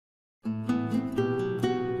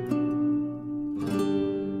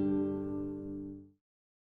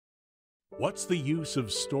What's the use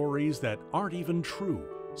of stories that aren't even true?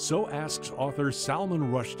 So asks author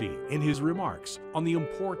Salman Rushdie in his remarks on the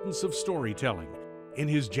importance of storytelling in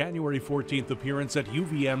his January 14th appearance at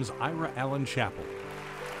UVM's Ira Allen Chapel.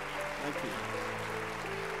 Thank you.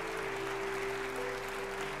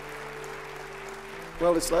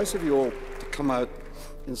 Well, it's nice of you all to come out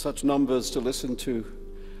in such numbers to listen to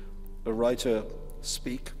a writer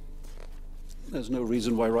speak. There's no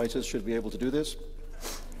reason why writers should be able to do this.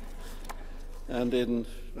 And in,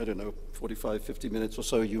 I don't know, 45, 50 minutes or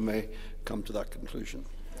so, you may come to that conclusion.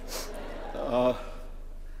 I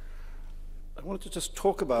wanted to just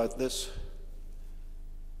talk about this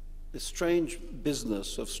strange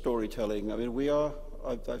business of storytelling. I mean,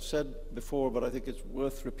 I've said before, but I think it's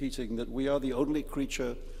worth repeating, that we are the only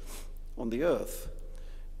creature on the earth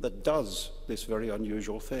that does this very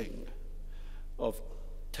unusual thing of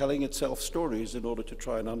telling itself stories in order to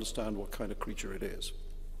try and understand what kind of creature it is.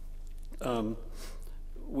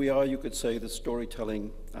 We are, you could say, the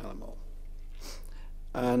storytelling animal.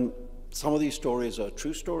 And some of these stories are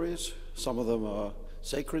true stories, some of them are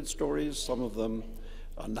sacred stories, some of them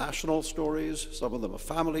are national stories, some of them are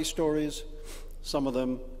family stories, some of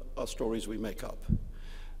them are stories we make up.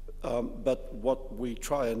 But what we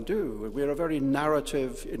try and do, we're a very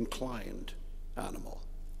narrative-inclined animal.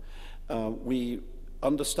 We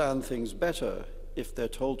understand things better if they're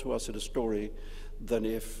told to us in a story than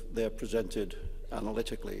if they're presented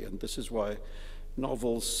analytically. And this is why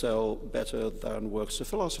novels sell better than works of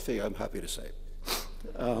philosophy, I'm happy to say.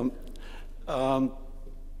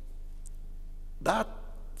 That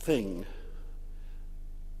thing,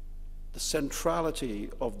 the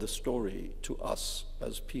centrality of the story to us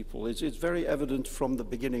as people, is very evident from the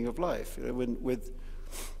beginning of life. You know,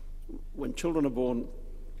 when children are born,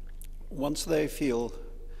 once they feel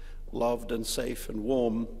loved and safe and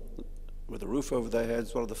warm with a roof over their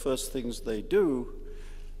heads, one of the first things they do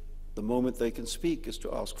the moment they can speak is to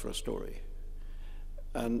ask for a story.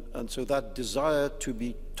 And so that desire to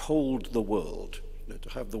be told the world, you know, to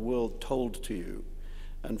have the world told to you,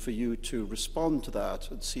 and for you to respond to that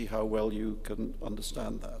and see how well you can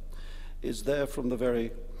understand that, is there from the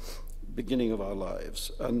very beginning of our lives.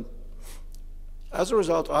 And as a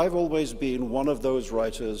result, I've always been one of those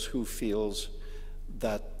writers who feels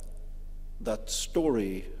that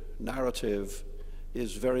story, narrative,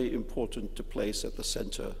 is very important to place at the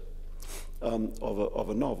center of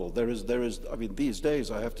a novel. There is. I mean, these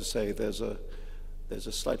days, I have to say, there's a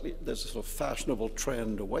sort of fashionable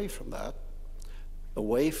trend away from that,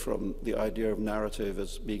 away from the idea of narrative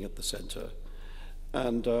as being at the center.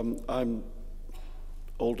 And I'm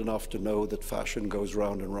old enough to know that fashion goes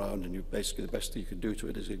round and round, and basically the best thing you can do to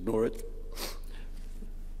it is ignore it,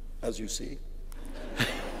 as you see.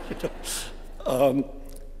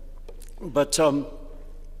 But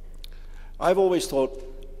I've always thought,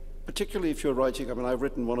 particularly if you're writing, I mean, I've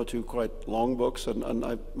written one or two quite long books,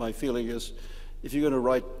 and my feeling is, if you're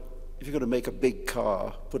going to make a big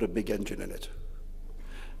car, put a big engine in it.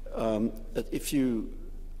 That if you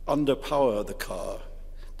underpower the car,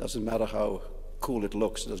 doesn't matter how cool it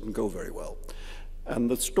looks, it doesn't go very well.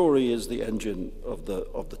 And the story is the engine of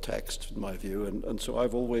the text, in my view, and so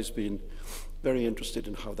I've always been very interested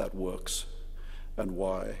in how that works and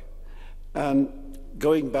why. And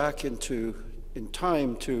going back in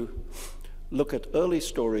time to look at early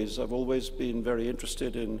stories, I've always been very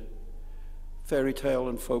interested in fairy tale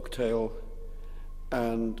and folk tale,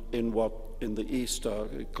 and in what in the East are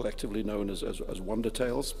collectively known as wonder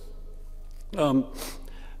tales.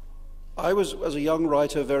 I was, as a young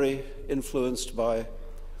writer, very influenced by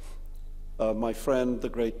my friend, the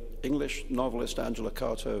great English novelist Angela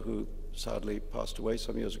Carter, who sadly passed away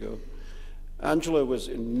some years ago. Angela was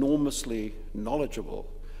enormously knowledgeable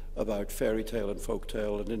about fairy tale and folk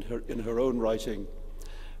tale, and in her own writing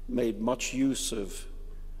made much use of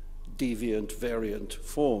deviant, variant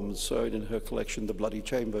forms. So in her collection, The Bloody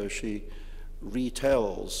Chamber, she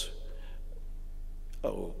retells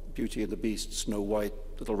Beauty and the Beast, Snow White,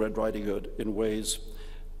 Little Red Riding Hood in ways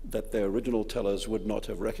that their original tellers would not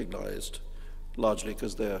have recognized, largely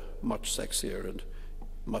because they're much sexier and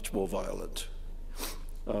much more violent.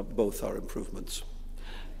 Both are improvements.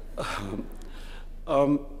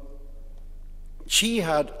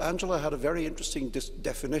 Angela had a very interesting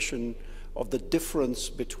definition of the difference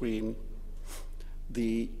between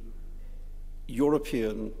the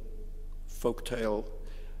European folktale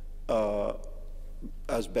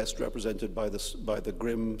as best represented by the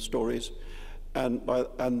Grimm stories and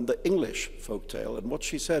the English folktale. And what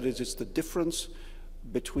she said is it's the difference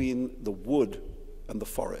between the wood and the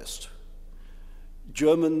forest.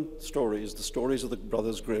 German stories, the stories of the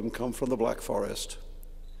Brothers Grimm, come from the Black Forest.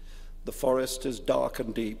 The forest is dark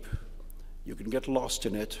and deep. You can get lost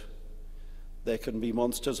in it. There can be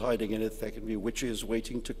monsters hiding in it. There can be witches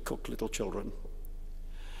waiting to cook little children.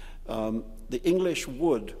 The English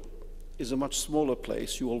wood is a much smaller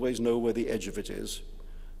place. You always know where the edge of it is.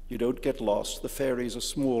 You don't get lost. The fairies are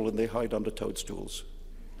small and they hide under toadstools.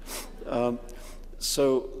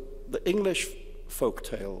 So the English folk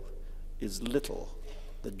tale is little.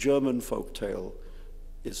 The German folk tale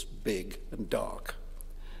is big and dark.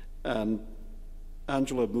 And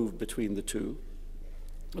Angela moved between the two.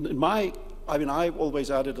 And I've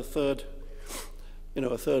always added a third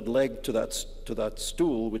leg to that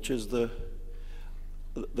stool, which is the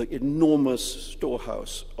enormous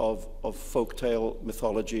storehouse of folktale,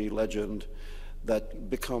 mythology, legend that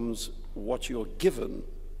becomes what you're given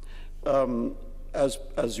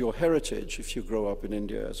as your heritage if you grow up in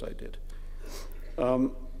India, as I did.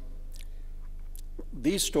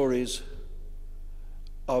 These stories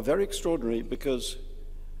are very extraordinary because,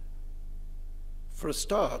 for a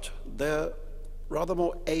start, they're rather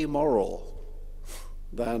more amoral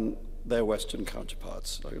than their Western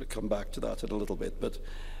counterparts. I'm going to come back to that in a little bit, but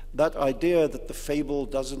that idea that the fable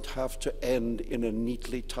doesn't have to end in a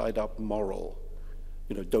neatly tied up moral,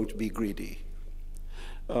 don't be greedy.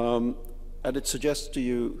 And it suggests to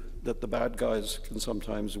you that the bad guys can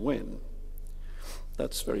sometimes win.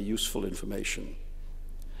 That's very useful information,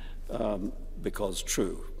 because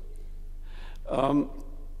true.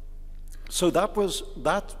 So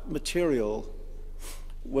that material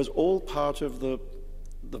was all part of the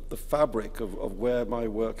fabric of where my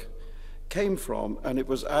work came from, and it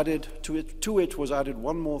was added to it was added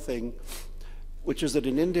one more thing, which is that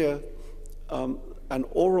in India, an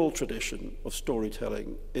oral tradition of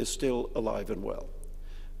storytelling is still alive and well.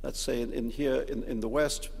 Let's say in the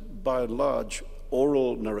West, by and large,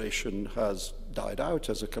 oral narration has died out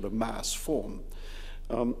as a kind of mass form.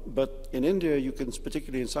 But in India,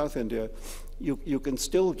 particularly in South India, you can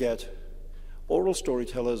still get oral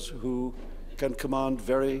storytellers who can command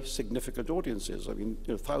very significant audiences. I mean,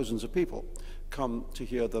 thousands of people come to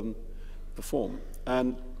hear them perform.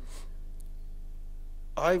 And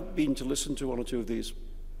I've been to listen to one or two of these,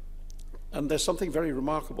 and there's something very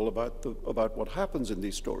remarkable about what happens in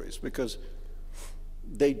these stories, because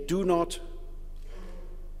they do not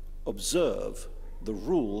observe the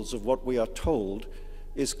rules of what we are told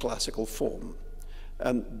is classical form.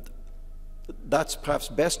 And that's perhaps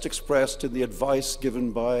best expressed in the advice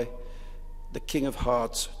given by the King of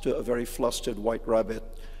Hearts to a very flustered White Rabbit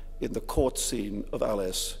in the court scene of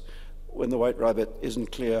Alice, when the White Rabbit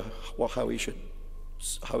isn't clear how he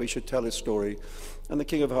should tell his story. And the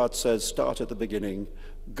King of Hearts says, start at the beginning,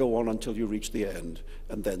 go on until you reach the end,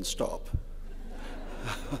 and then stop.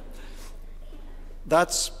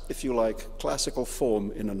 That's, if you like, classical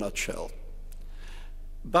form in a nutshell.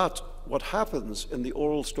 But what happens in the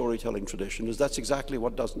oral storytelling tradition is that's exactly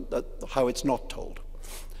how it's not told.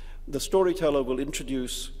 The storyteller will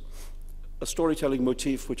introduce a storytelling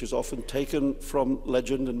motif which is often taken from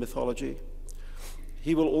legend and mythology.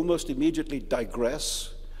 He will almost immediately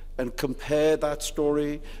digress and compare that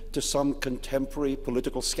story to some contemporary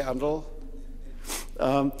political scandal.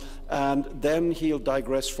 And then he'll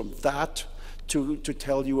digress from that to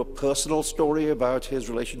tell you a personal story about his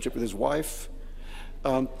relationship with his wife.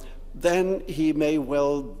 Then he may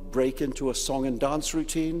well break into a song and dance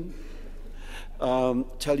routine,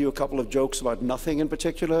 tell you a couple of jokes about nothing in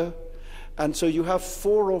particular. And so you have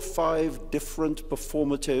 4 or 5 different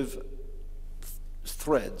performative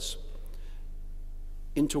threads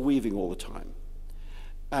interweaving all the time.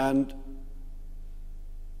 And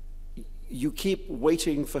you keep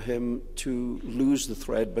waiting for him to lose the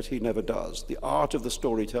thread, but he never does. The art of the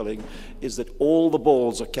storytelling is that all the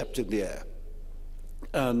balls are kept in the air.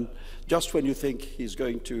 And just when you think he's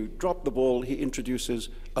going to drop the ball, he introduces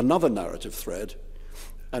another narrative thread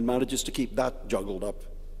and manages to keep that juggled up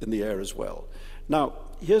in the air as well. Now,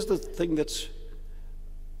 here's the thing that's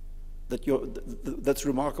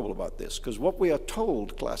remarkable about this, because what we are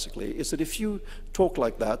told classically is that if you talk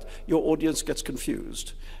like that, your audience gets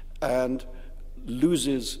confused and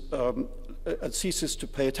loses and ceases to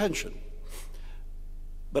pay attention.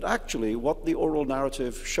 But actually, what the oral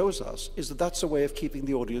narrative shows us is that that's a way of keeping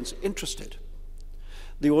the audience interested.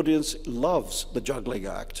 The audience loves the juggling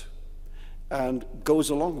act and goes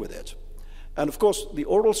along with it. And of course, the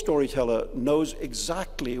oral storyteller knows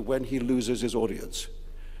exactly when he loses his audience,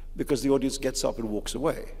 because the audience gets up and walks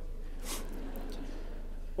away.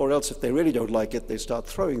 Or else, if they really don't like it, they start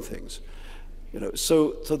throwing things.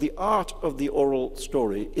 So the art of the oral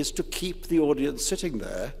story is to keep the audience sitting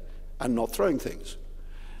there and not throwing things.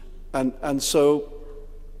 And so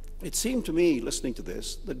it seemed to me, listening to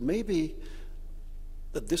this, that maybe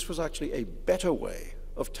that this was actually a better way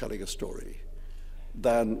of telling a story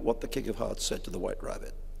than what the King of Hearts said to the White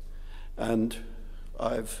Rabbit. And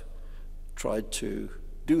I've tried to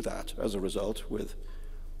do that as a result, with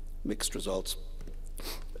mixed results.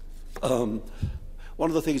 One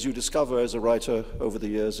of the things you discover as a writer over the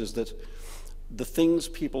years is that the things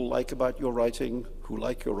people like about your writing, who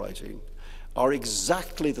like your writing, are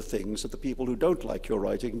exactly the things that the people who don't like your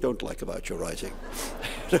writing don't like about your writing.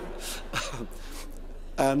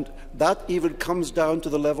 And that even comes down to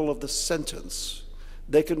the level of the sentence.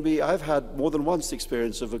 There can be, I've had more than once the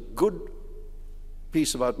experience of a good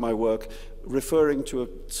piece about my work referring to a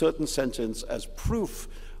certain sentence as proof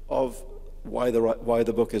of why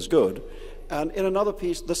the book is good, and in another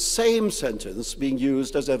piece, the same sentence being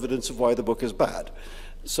used as evidence of why the book is bad.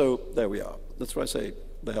 So there we are. That's why I say,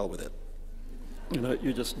 the hell with it. You know,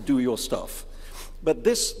 you just do your stuff. But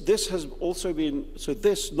this has also been, so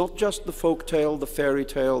this, not just the folk tale, the fairy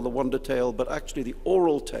tale, the wonder tale, but actually the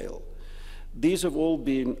oral tale. These have all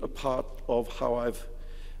been a part of how I've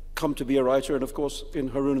come to be a writer. And of course, in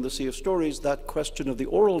Haroun and the Sea of Stories, that question of the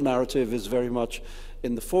oral narrative is very much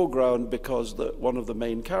in the foreground, because one of the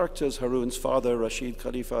main characters, Haroun's father, Rashid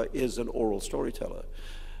Khalifa, is an oral storyteller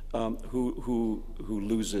who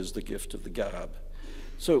loses the gift of the gab.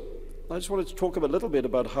 So I just wanted to talk a little bit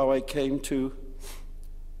about how I came to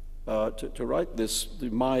write this,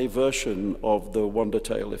 my version of the wonder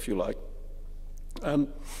tale, if you like.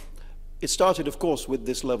 And it started, of course, with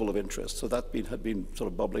this level of interest, so that had been sort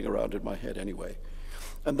of bubbling around in my head anyway.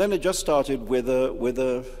 And then it just started with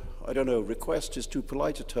a I don't know, request is too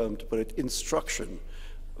polite a term to put it, instruction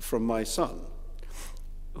from my son,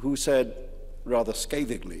 who said, rather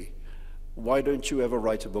scathingly, "Why don't you ever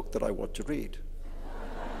write a book that I want to read?"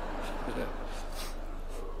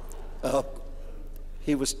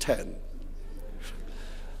 He was 10.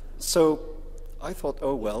 So I thought,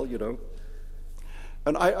 oh, well, you know.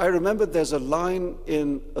 And I remember there's a line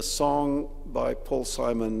in a song by Paul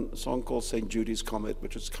Simon, a song called St. Judy's Comet,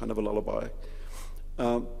 which is kind of a lullaby,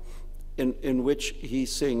 in which he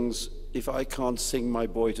sings, "If I can't sing my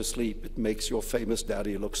boy to sleep, it makes your famous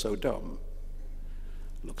daddy look so dumb."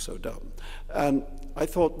 Look so dumb. And I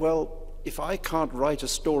thought, well, if I can't write a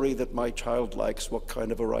story that my child likes, what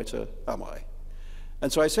kind of a writer am I?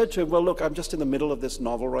 And so I said to him, well, look, I'm just in the middle of this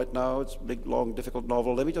novel right now. It's a big, long, difficult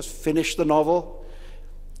novel. Let me just finish the novel.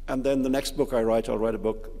 And then the next book I write, I'll write a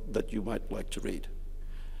book that you might like to read.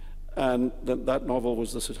 And then that novel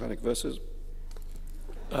was The Satanic Verses.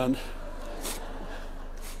 And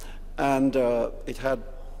it had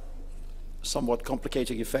somewhat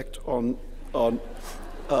complicating effect on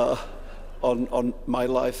my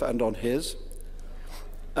life and on his.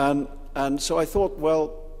 And so I thought,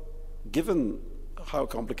 well, given how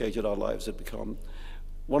complicated our lives had become,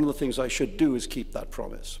 one of the things I should do is keep that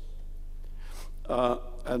promise.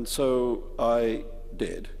 And so I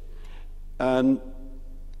did. And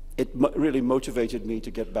it really motivated me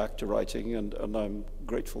to get back to writing, and I'm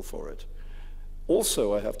grateful for it.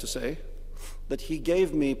 Also, I have to say that he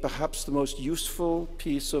gave me perhaps the most useful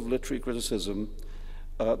piece of literary criticism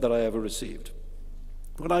that I ever received.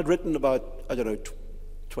 When I'd written about, I don't know,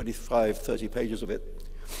 25, 30 pages of it,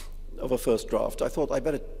 of a first draft, I thought I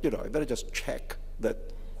better just check that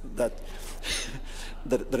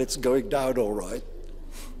it's going down all right.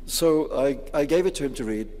 So I gave it to him to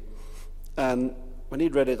read, and when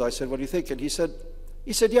he'd read it, I said, "What do you think?" And he said,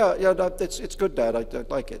 "Yeah, it's good, Dad. I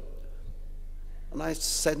like it." And I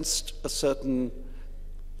sensed a certain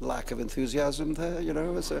lack of enthusiasm there, you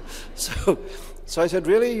know. So I said,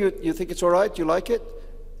 "Really? You think it's all right? You like it?"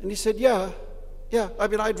 And he said, "Yeah. I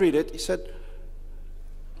mean, I'd read it." He said,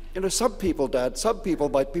 "You know, some people, Dad, some people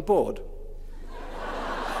might be bored."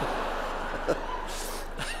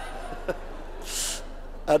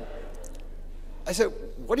 And I said,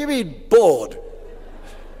 "What do you mean, bored?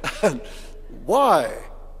 And why?"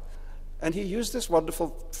 And he used this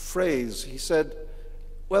wonderful phrase. He said,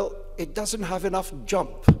 "Well, it doesn't have enough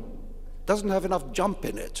jump. Doesn't have enough jump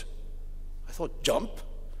in it." I thought, "Jump?"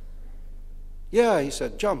 "Yeah," he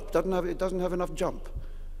said, "jump. It doesn't have enough jump."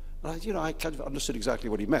 And I kind of understood exactly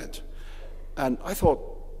what he meant. And I thought,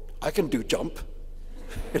 I can do jump,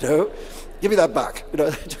 you know, give me that back. You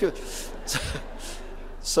know.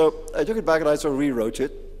 So I took it back and I sort of rewrote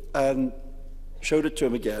it and showed it to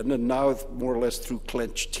him again, and now more or less through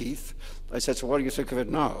clenched teeth, I said, "So what do you think of it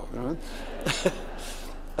now?" You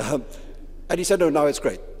know? And he said, "No, now it's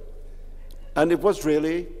great." And it was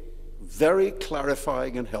really very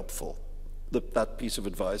clarifying and helpful, that piece of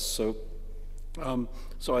advice. So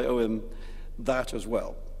I owe him that as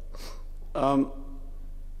well.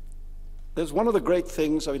 There's one of the great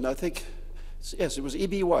things, I mean, I think, yes, it was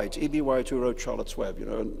E.B. White who wrote Charlotte's Web, you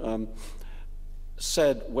know, and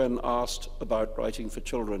said when asked about writing for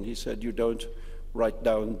children, he said, you don't write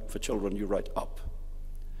down for children, you write up.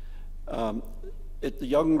 The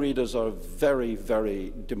young readers are very,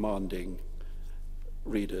 very demanding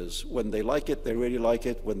readers. When they like it, they really like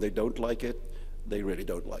it. When they don't like it, they really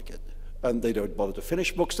don't like it. And they don't bother to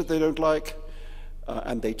finish books that they don't like,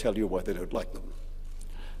 and they tell you why they don't like them.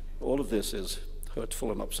 All of this is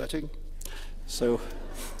hurtful and upsetting. So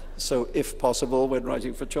if possible, when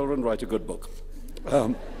writing for children, write a good book.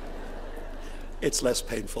 It's less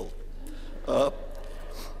painful. But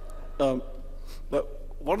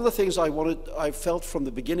one of the things I felt from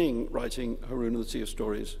the beginning writing Haroun and the Sea of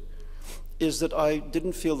Stories is that I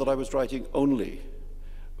didn't feel that I was writing only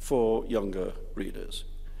for younger readers.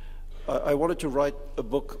 I wanted to write a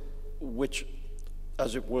book which,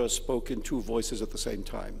 as it were, spoke in two voices at the same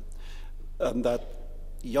time. And that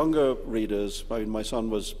younger readers, I mean, my son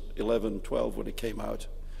was 11, 12 when it came out,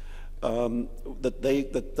 that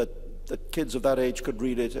kids of that age could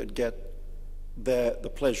read it and get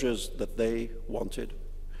the pleasures that they wanted,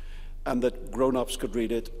 and that grown-ups could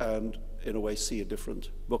read it and, in a way, see a different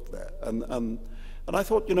book there. And I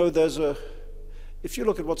thought, you know, if you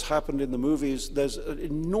look at what's happened in the movies, there's an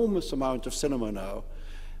enormous amount of cinema now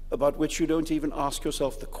about which you don't even ask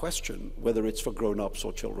yourself the question whether it's for grown-ups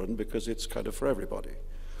or children, because it's kind of for everybody.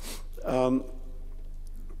 I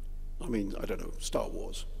mean, I don't know, Star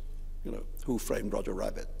Wars, you know, Who Framed Roger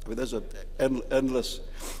Rabbit? I mean, there's an endless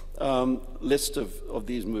list of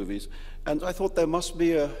these movies. And I thought there must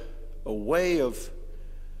be a way of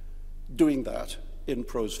doing that in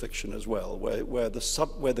prose fiction as well, where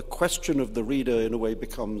the question of the reader, in a way,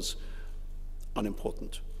 becomes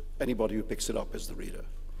unimportant. Anybody who picks it up is the reader.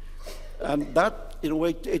 And that, in a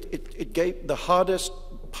way, it gave the hardest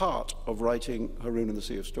part of writing Haroun and the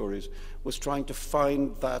Sea of Stories was trying to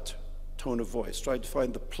find that tone of voice, trying to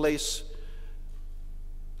find the place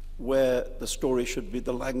where the story should be,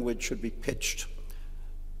 the language should be pitched.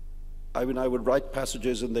 I mean, I would write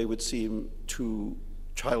passages and they would seem too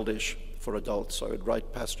childish for adults. I would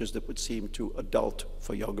write passages that would seem too adult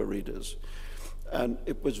for younger readers. And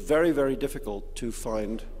it was very, very difficult to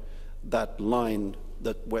find that line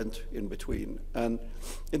that went in between. And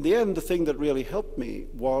in the end, the thing that really helped me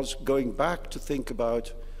was going back to think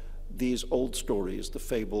about these old stories, the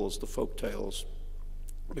fables, the folk tales.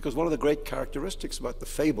 Because one of the great characteristics about the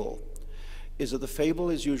fable is that the fable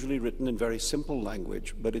is usually written in very simple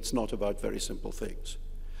language, but it's not about very simple things.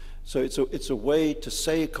 So it's a way to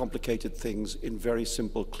say complicated things in very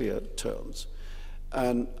simple, clear terms.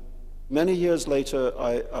 And many years later,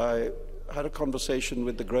 I had a conversation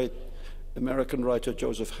with the great American writer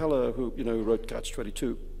Joseph Heller, who wrote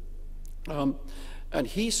Catch-22. And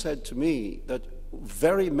he said to me that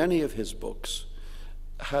very many of his books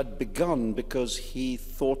had begun because he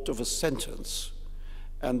thought of a sentence,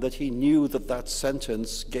 and that he knew that that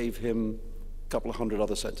sentence gave him a couple of hundred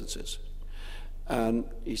other sentences. And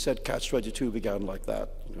he said Catch-22 began like that.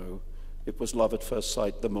 It was love at first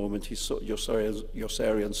sight the moment he saw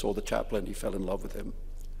Yossarian saw the chaplain, he fell in love with him.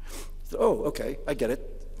 So, oh, okay, I get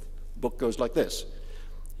it. Book goes like this.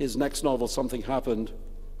 His next novel, Something Happened,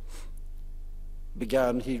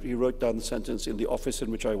 began, he wrote down the sentence, in the office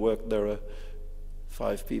in which I worked, there are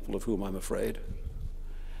 5 people of whom I'm afraid,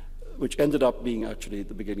 which ended up being actually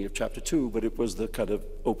the beginning of chapter 2, but it was the kind of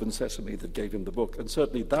open sesame that gave him the book. And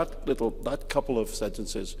certainly that couple of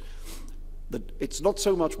sentences, it's not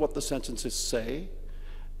so much what the sentences say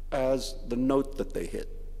as the note that they hit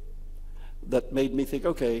that made me think,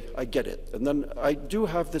 okay, I get it. And then I do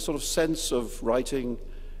have this sort of sense of writing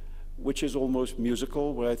which is almost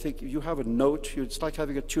musical, where I think you have a note, it's like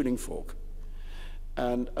having a tuning fork.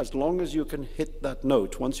 And as long as you can hit that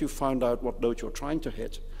note, once you've found out what note you're trying to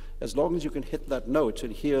hit, as long as you can hit that note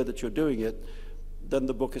and hear that you're doing it, then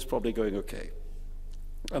the book is probably going okay.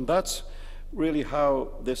 And that's really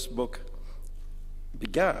how this book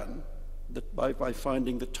began, by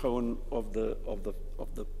finding the tone of the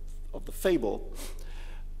fable.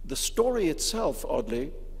 The story itself,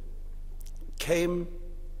 oddly, came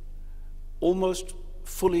almost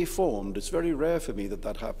fully formed. It's very rare for me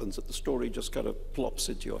that happens, that the story just kind of plops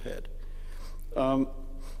into your head.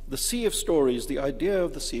 The Sea of Stories, the idea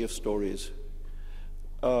of the Sea of Stories,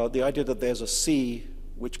 the idea that there's a sea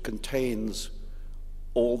which contains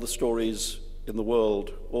all the stories in the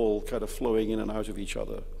world, all kind of flowing in and out of each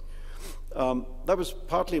other. That was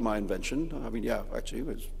partly my invention. I mean, yeah, actually, it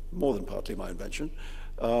was more than partly my invention.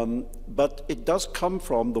 But it does come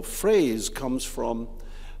from, the phrase comes from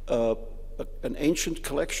an ancient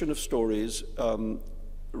collection of stories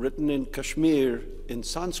written in Kashmir in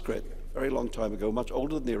Sanskrit, a very long time ago, much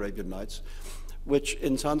older than the Arabian Nights, which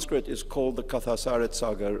in Sanskrit is called the Katha Sarit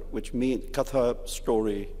Sagar, which means Katha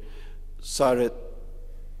story, Sarit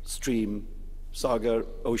stream, Sagar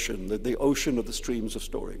ocean, the ocean of the streams of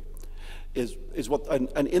story, is what.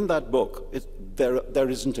 And in that book, there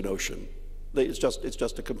isn't an ocean. It's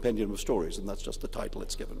just a compendium of stories, and that's just the title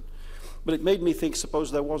it's given. But it made me think,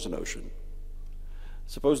 suppose there was an ocean.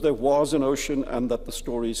 Suppose there was an ocean and that the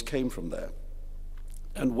stories came from there.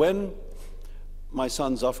 And when my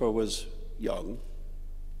son Zafar was young,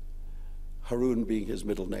 Harun being his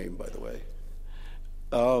middle name, by the way,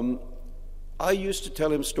 I used to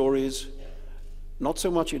tell him stories, not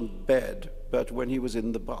so much in bed, but when he was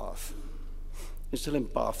in the bath. I used to tell him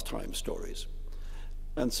bath time stories.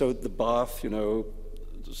 And so the bath, you know,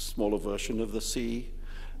 the smaller version of the sea.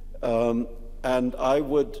 And I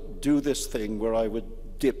would do this thing where I would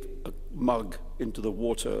dip a mug into the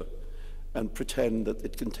water and pretend that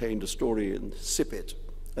it contained a story and sip it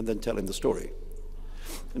and then tell him the story.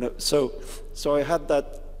 You know, so I had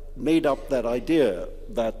that, made up that idea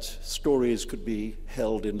that stories could be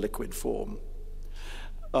held in liquid form.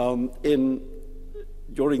 When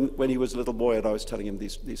he was a little boy and I was telling him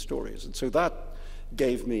these stories. And so that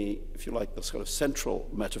gave me, if you like, the sort of central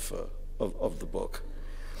metaphor of the book.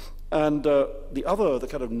 And the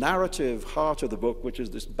kind of narrative heart of the book, which is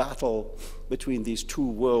this battle between these two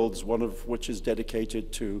worlds, one of which is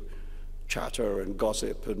dedicated to chatter and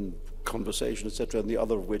gossip and conversation, etc., and the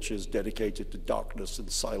other of which is dedicated to darkness and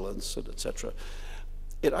silence, and etc.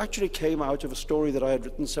 It actually came out of a story that I had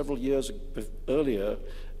written several years earlier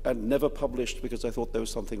and never published because I thought there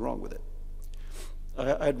was something wrong with it.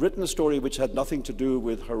 I had written a story which had nothing to do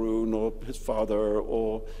with Harun or his father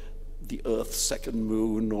or the Earth's second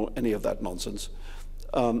moon or any of that nonsense.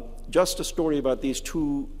 Just a story about these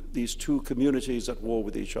two communities at war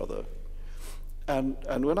with each other.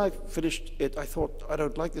 And when I finished it, I thought, I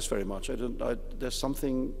don't like this very much. There's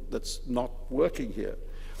something that's not working here.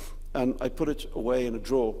 And I put it away in a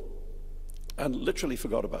drawer and literally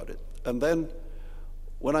forgot about it. And then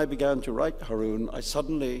when I began to write Harun, I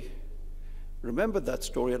suddenly remembered that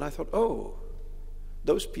story and I thought, oh,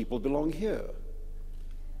 those people belong here.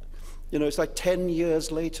 You know, it's like 10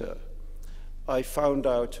 years later, I found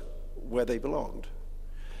out where they belonged.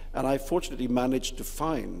 And I fortunately managed to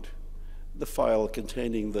find the file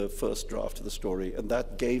containing the first draft of the story, and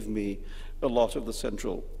that gave me a lot of the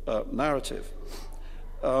central narrative.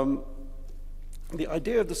 The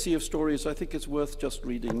idea of the Sea of Stories, I think it's worth just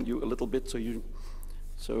reading you a little bit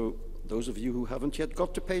so those of you who haven't yet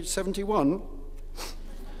got to page 71,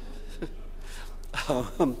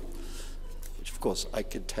 which of course I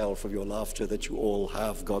can tell from your laughter that you all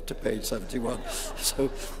have got to page 71.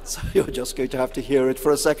 So you're just going to have to hear it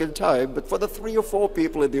for a second time. But for the 3 or 4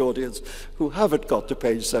 people in the audience who haven't got to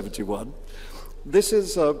page 71, this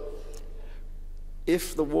is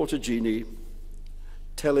If the Water Genie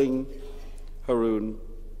telling Harun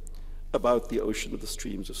about the ocean of the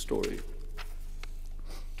streams of story.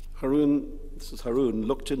 This is Harun,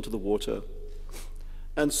 looked into the water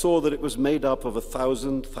and saw that it was made up of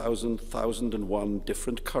 1,000,001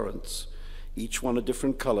 different currents, each one a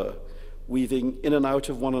different color, weaving in and out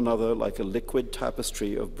of one another like a liquid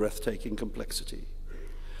tapestry of breathtaking complexity.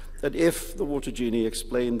 And if the Water Genie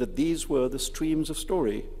explained that these were the streams of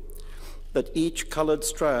story, that each colored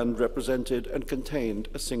strand represented and contained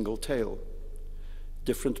a single tale.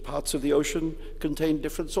 Different parts of the ocean contained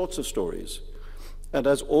different sorts of stories, and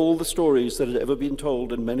as all the stories that had ever been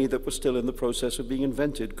told and many that were still in the process of being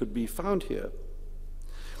invented could be found here,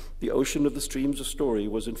 the ocean of the streams of story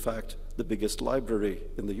was in fact the biggest library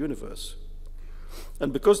in the universe.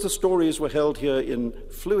 And because the stories were held here in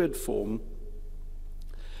fluid form,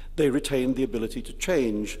 they retained the ability to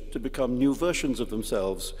change, to become new versions of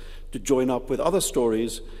themselves, to join up with other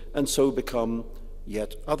stories, and so become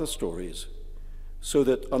yet other stories. So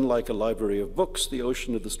that, unlike a library of books, the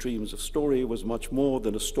ocean of the streams of story was much more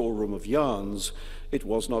than a storeroom of yarns. It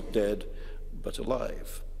was not dead, but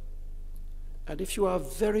alive. And if you are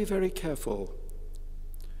very, very careful,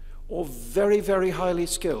 or very, very highly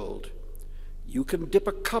skilled, you can dip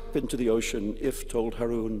a cup into the ocean, if, told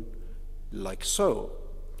Harun, like so.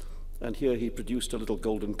 And here he produced a little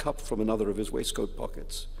golden cup from another of his waistcoat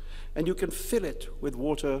pockets. And you can fill it with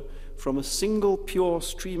water from a single pure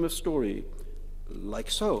stream of story, like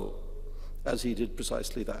so, as he did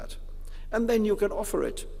precisely that. And then you can offer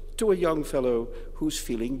it to a young fellow who's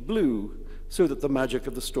feeling blue, so that the magic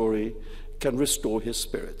of the story can restore his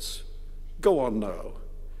spirits. Go on now,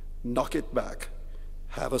 knock it back,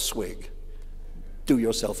 have a swig, do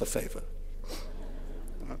yourself a favor.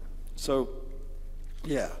 So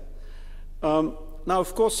Yeah. Now,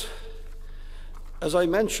 of course, as I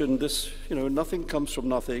mentioned, this, nothing comes from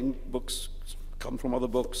nothing. Books come from other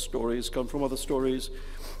books, stories come from other stories.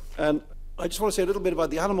 And I just want to say a little bit about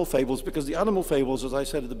the animal fables, because the animal fables, as I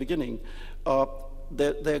said at the beginning,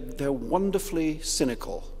 they're wonderfully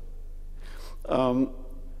cynical.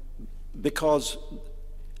 Because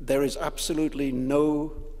there is absolutely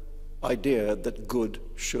no idea that good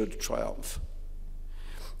should triumph.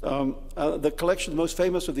 The collection, the most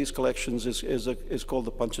famous of these collections is called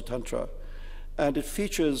the Panchatantra, and it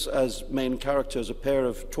features as main characters a pair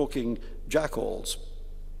of talking jackals.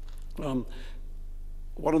 One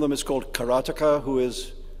of them is called Karataka, who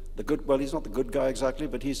is the good, well, he's not the good guy exactly,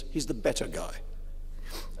 but he's the better guy.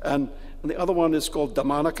 And the other one is called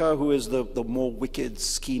Damanaka, who is the more wicked,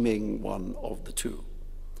 scheming one of the two.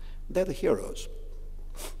 They're the heroes,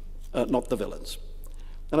 not the villains.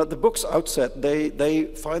 And at the book's outset, they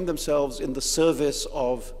find themselves in the service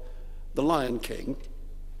of the Lion King,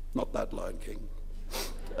 not that Lion King.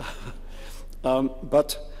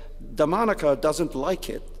 But Damanaka doesn't like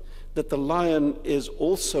it that the lion is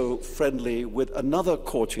also friendly with another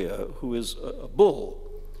courtier who is a bull.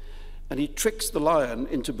 And he tricks the lion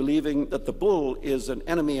into believing that the bull is an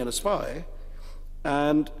enemy and a spy,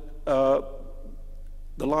 and the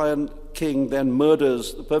Lion King then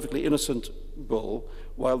murders the perfectly innocent bull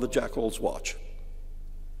while the jackals watch.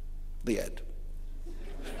 The end.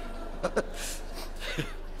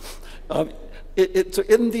 So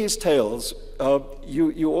in these tales,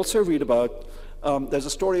 you also read about, there's a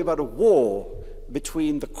story about a war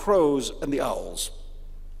between the crows and the owls.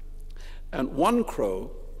 And one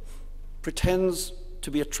crow pretends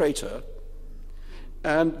to be a traitor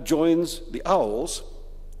and joins the owls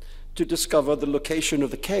to discover the location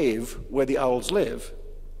of the cave where the owls live.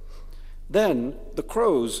 Then the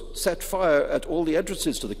crows set fire at all the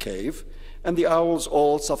entrances to the cave, and the owls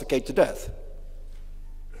all suffocate to death.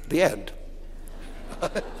 The end.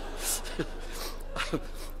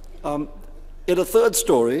 In a third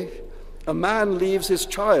story, a man leaves his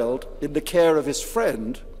child in the care of his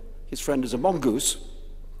friend. His friend is a mongoose.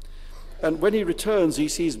 And when he returns, he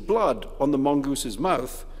sees blood on the mongoose's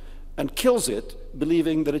mouth and kills it,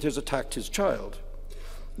 believing that it has attacked his child.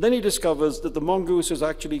 Then he discovers that the mongoose has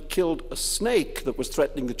actually killed a snake that was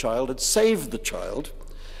threatening the child and saved the child,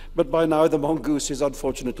 but by now the mongoose is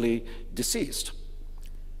unfortunately deceased.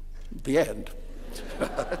 The end.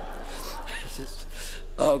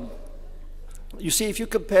 You see, if you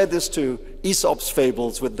compare this to Aesop's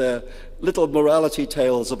fables with their little morality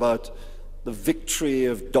tales about the victory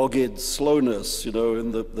of dogged slowness,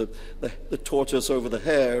 and the tortoise over the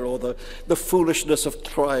hare, or the foolishness of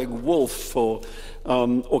crying wolf, or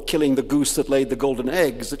killing the goose that laid the golden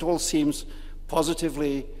eggs, it all seems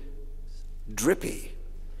positively drippy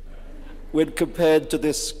when compared to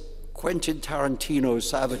this Quentin Tarantino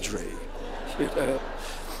savagery.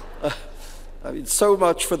 I mean, so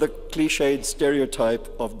much for the cliched stereotype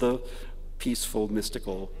of the peaceful,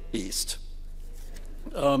 mystical East.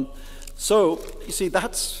 So, you see,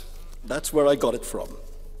 that's where I got it from,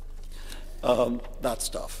 that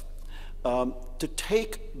stuff. To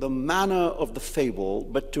take the manner of the fable,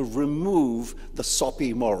 but to remove the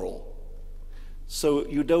soppy moral. So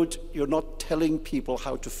you're not telling people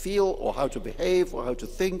how to feel or how to behave or how to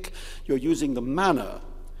think. You're using the manner,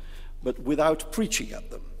 but without preaching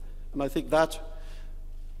at them. And I think that,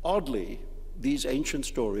 oddly, these ancient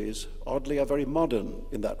stories, oddly, are very modern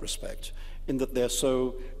in that respect, in that they're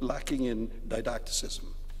so lacking in didacticism.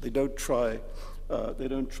 They don't try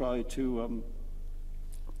to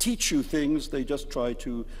teach you things. They just try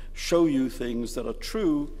to show you things that are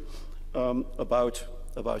true about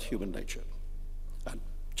human nature and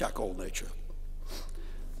jackal nature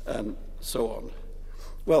and so on.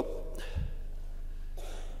 Well,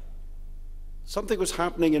 something was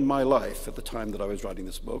happening in my life at the time that I was writing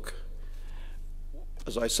this book.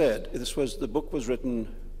 As I said, the book was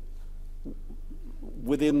written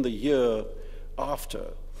within the year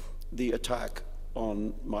after the attack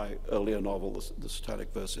on my earlier novel, The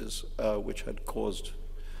Satanic Verses, which had caused,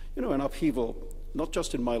 an upheaval, not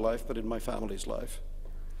just in my life, but in my family's life.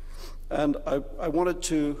 And I wanted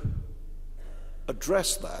to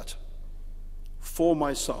address that for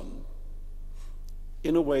my son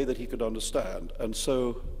in a way that he could understand. And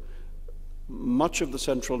so much of the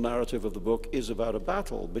central narrative of the book is about a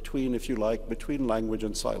battle between, if you like, between language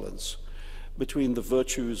and silence, between the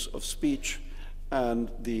virtues of speech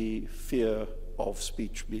and the fear of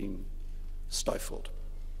speech being stifled.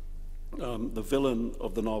 The villain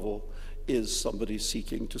of the novel is somebody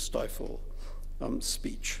seeking to stifle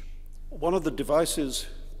speech. One of the devices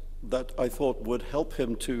that I thought would help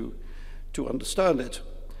him to to understand it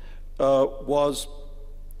was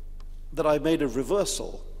that I made a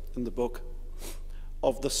reversal in the book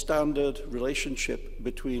of the standard relationship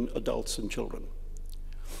between adults and children,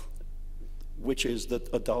 which is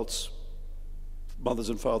that adults, mothers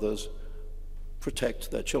and fathers, protect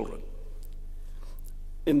their children.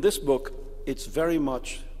 In this book, it's very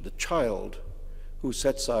much the child who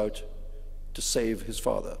sets out to save his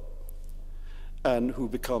father and who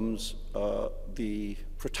becomes the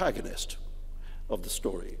protagonist of the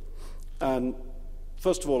story. And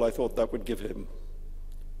first of all, I thought that would give him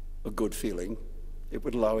a good feeling. It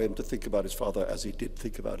would allow him to think about his father as he did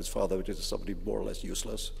think about his father, which is somebody more or less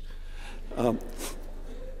useless. And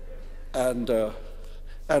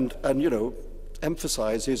you know,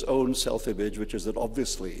 emphasize his own self-image, which is that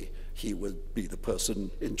obviously he would be the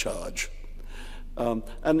person in charge.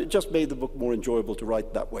 And it just made the book more enjoyable to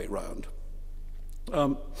write that way round.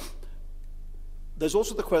 There's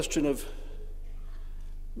also the question of,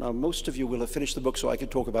 now most of you will have finished the book so I can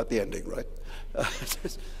talk about the ending, right?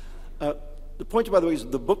 The point, by the way, is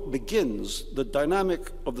the book begins, the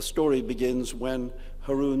dynamic of the story begins when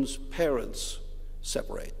Haroon's parents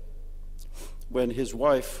separate, when his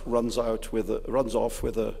wife runs off with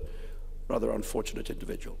a rather unfortunate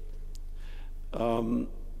individual,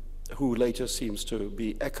 who later seems to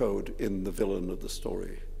be echoed in the villain of the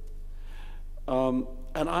story. And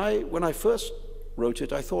when I first wrote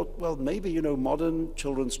it, I thought, well, maybe, you know, modern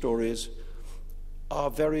children's stories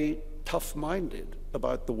are very tough-minded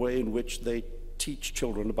about the way in which they teach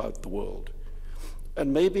children about the world.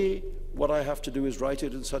 And maybe what I have to do is write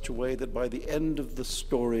it in such a way that by the end of the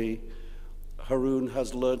story, Haroon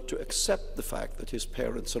has learned to accept the fact that his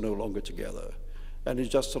parents are no longer together, and he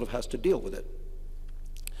just sort of has to deal with it.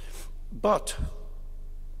 But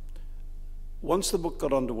once the book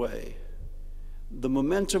got underway, the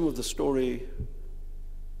momentum of the story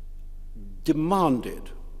demanded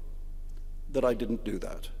that I didn't do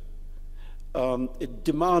that. It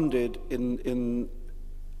demanded,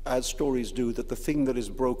 as stories do, that the thing that is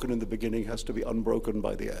broken in the beginning has to be unbroken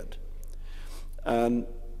by the end. And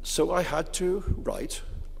so I had to write,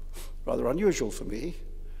 rather unusual for me,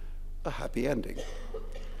 a happy ending.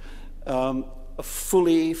 A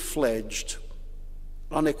fully fledged,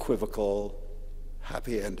 unequivocal,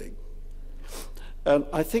 happy ending. And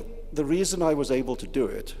I think the reason I was able to do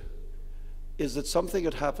it is that something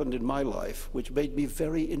had happened in my life which made me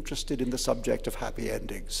very interested in the subject of happy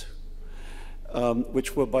endings,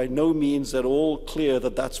 which were by no means at all clear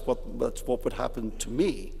that that's what would happen to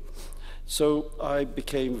me. So I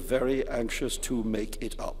became very anxious to make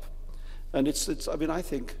it up. And I mean, I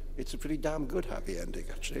think it's a pretty damn good happy ending,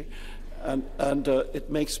 actually. And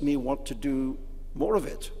it makes me want to do more of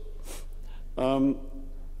it.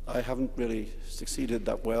 I haven't really succeeded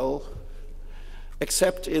that well,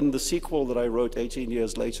 except in the sequel that I wrote 18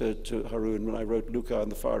 years later to Haroon, when I wrote Luca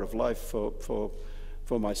and the Fire of Life for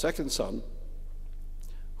my second son,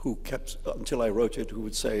 who kept, until I wrote it, who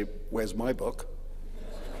would say, "Where's my book?"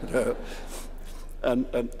 And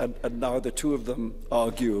now the two of them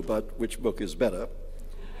argue about which book is better.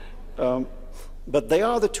 But they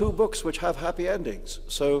are the two books which have happy endings.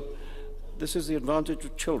 So this is the advantage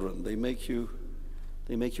of children. They make you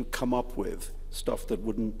come up with stuff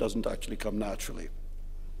that doesn't actually come naturally.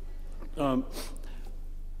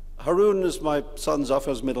 Haroon is my son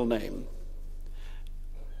Zafar's middle name.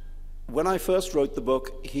 When I first wrote the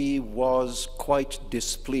book, he was quite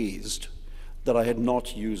displeased that I had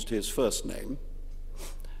not used his first name.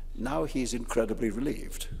 Now he's incredibly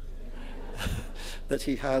relieved that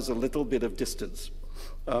he has a little bit of distance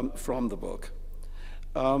from the book.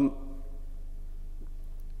 And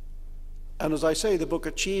as I say, the book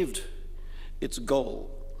achieved its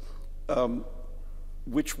goal,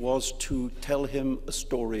 which was to tell him a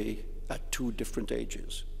story at two different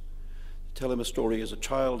ages. Tell him a story as a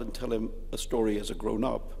child and tell him a story as a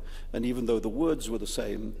grown-up. And even though the words were the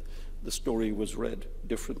same, the story was read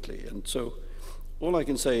differently. And so all I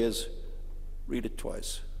can say is, read it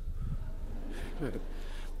twice.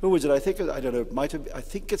 Who was it? I don't know, I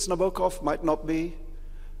think it's Nabokov, might not be,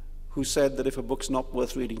 who said that if a book's not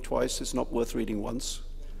worth reading twice, it's not worth reading once.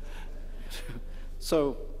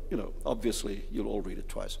 So, you know, obviously you'll all read it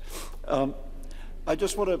twice. I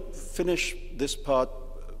just want to finish this part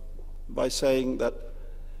by saying that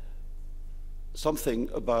something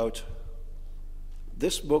about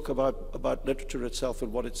this book, about literature itself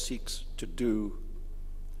and what it seeks to do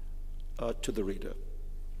to the reader.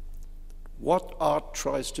 What art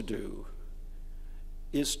tries to do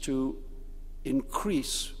is to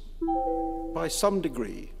increase, by some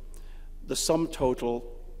degree, the sum total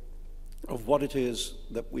of what it is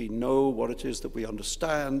that we know, what it is that we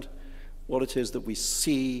understand, what it is that we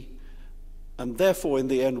see, and therefore, in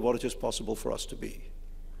the end, what it is possible for us to be.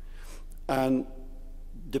 And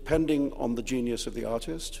depending on the genius of the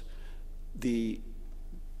artist, the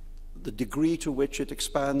degree to which it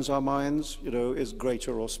expands our minds, is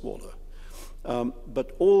greater or smaller.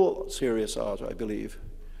 But all serious art, I believe,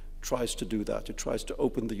 tries to do that. It tries to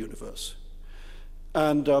open the universe.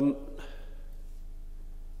 And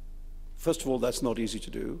first of all, that's not easy to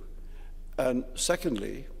do. And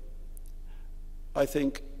secondly, I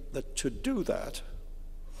think that to do that,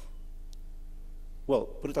 well,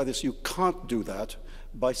 put it like this, you can't do that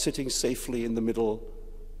by sitting safely in the middle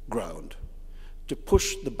ground. To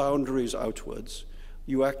push the boundaries outwards,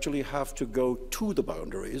 you actually have to go to the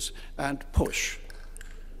boundaries and push.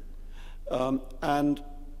 And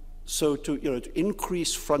so to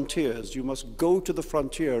increase frontiers, you must go to the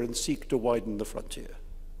frontier and seek to widen the frontier.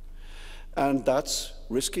 And that's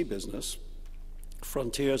risky business.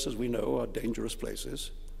 Frontiers, as we know, are dangerous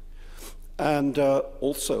places. And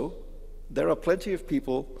also, there are plenty of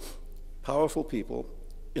people, powerful people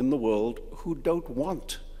in the world who don't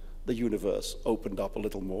want the universe opened up a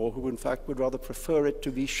little more, who in fact would rather prefer it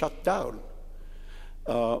to be shut down.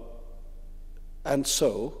 And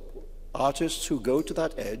so, artists who go to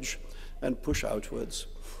that edge and push outwards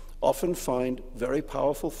often find very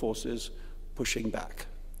powerful forces pushing back.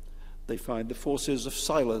 They find the forces of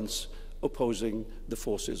silence opposing the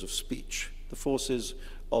forces of speech, the forces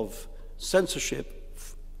of censorship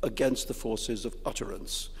against the forces of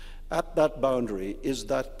utterance. At that boundary is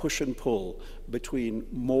that push and pull between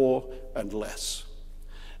more and less.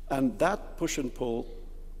 And that push and pull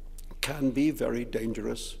can be very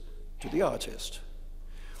dangerous to the artist.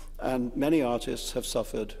 And many artists have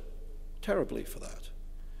suffered terribly for that.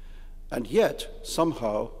 And yet,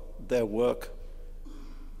 somehow, their work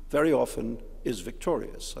very often is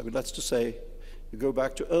victorious. I mean, that's to say, you go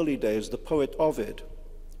back to early days, the poet Ovid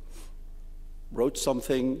wrote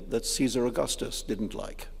something that Caesar Augustus didn't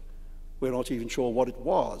like. We're not even sure what it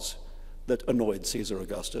was that annoyed Caesar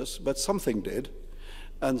Augustus, but something did.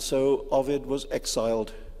 And so Ovid was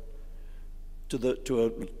exiled to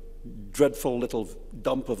a dreadful little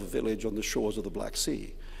dump of a village on the shores of the Black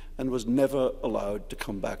Sea, and was never allowed to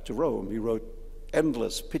come back to Rome. He wrote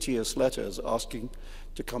endless, piteous letters asking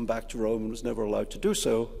to come back to Rome and was never allowed to do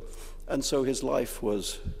so. And so his life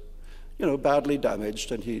was, badly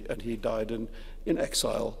damaged, and he died in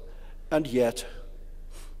exile. And yet,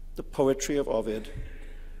 the poetry of Ovid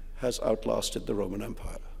has outlasted the Roman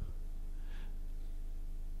Empire.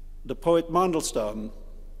 The poet Mandelstam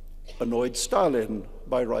annoyed Stalin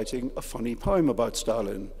by writing a funny poem about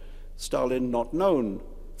Stalin. Stalin not known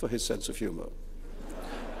for his sense of humor.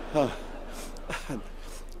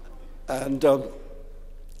 And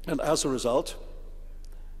as a result,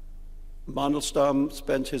 Mandelstam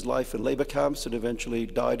spent his life in labor camps and eventually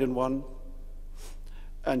died in one.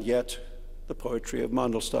 And yet, the poetry of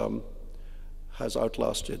Mandelstam has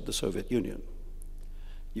outlasted the Soviet Union.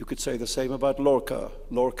 You could say the same about Lorca.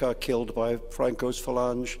 Lorca killed by Franco's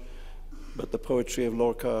Falange, but the poetry of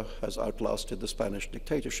Lorca has outlasted the Spanish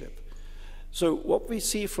dictatorship. So what we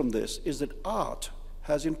see from this is that art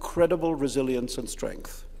has incredible resilience and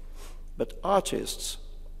strength, but artists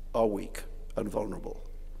are weak and vulnerable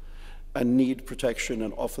and need protection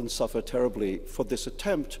and often suffer terribly for this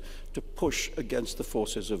attempt to push against the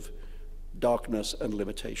forces of darkness and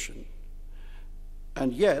limitation.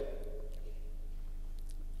 And yet,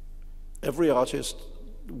 every artist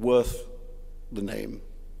worth the name,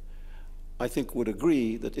 I think, would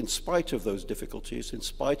agree that in spite of those difficulties, in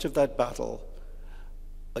spite of that battle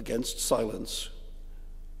against silence,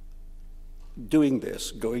 doing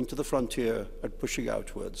this, going to the frontier and pushing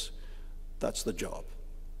outwards, that's the job.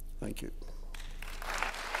 Thank you.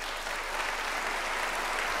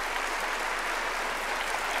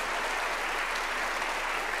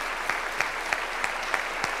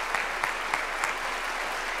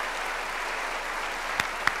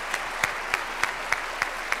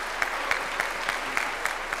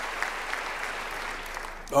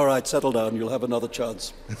 All right, settle down. You'll have another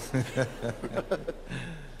chance. Okay.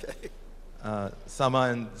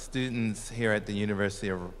 Salman, students here at the University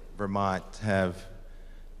of Vermont have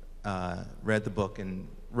read the book and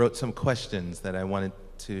wrote some questions that I wanted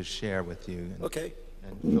to share with you. Okay.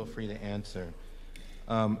 And feel free to answer.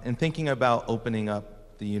 In thinking about opening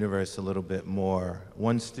up the universe a little bit more,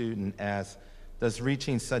 one student asked, does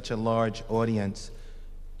reaching such a large audience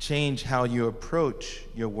change how you approach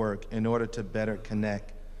your work in order to better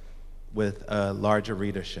connect with a larger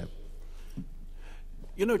readership?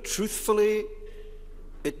 You know, truthfully,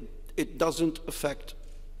 it doesn't affect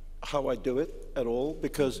how I do it at all,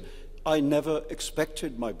 because I never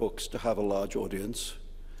expected my books to have a large audience.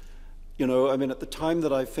 You know, I mean, at the time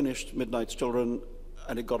that I finished Midnight's Children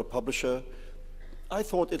and it got a publisher, I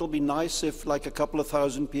thought it'll be nice if like a couple of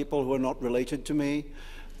thousand people who are not related to me,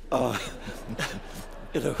 you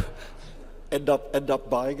know, end up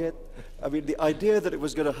buying it. I mean, the idea that it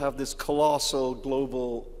was going to have this colossal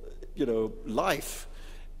global, you know, life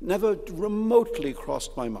never remotely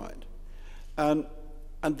crossed my mind. And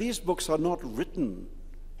these books are not written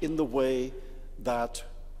in the way that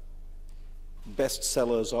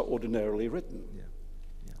bestsellers are ordinarily written. Yeah.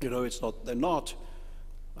 Yeah. You know, they're not,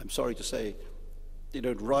 I'm sorry to say, they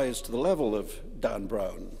don't rise to the level of Dan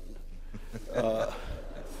Brown.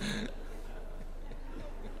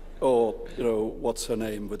 Or, you know, what's her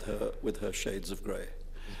name with her shades of gray.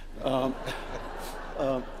 I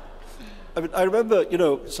mean, I remember, you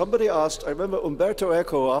know, somebody asked, I remember Umberto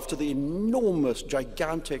Eco, after the enormous,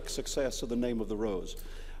 gigantic success of The Name of the Rose,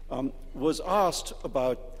 was asked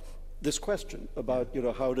about this question, about, you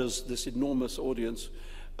know, how does this enormous audience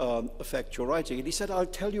affect your writing? And he said, I'll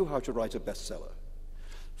tell you how to write a bestseller.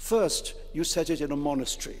 First, you set it in a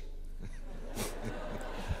monastery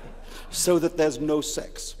so that there's no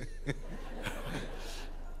sex.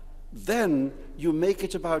 Then you make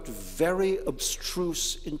it about very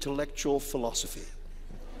abstruse intellectual philosophy,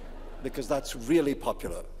 because that's really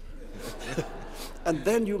popular. And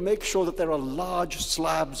then you make sure that there are large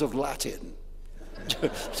slabs of Latin.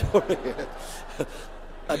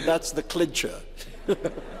 And that's the clincher.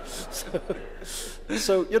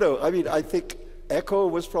 So, you know, I mean, I think Eco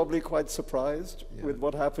was probably quite surprised with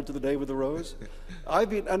what happened to The Name of the Rose.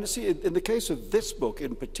 And see, in the case of this book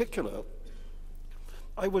in particular,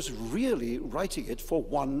 I was really writing it for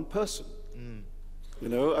one person. You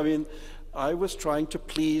know, I mean, I was trying to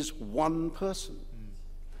please one person.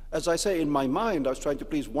 As I say, in my mind, I was trying to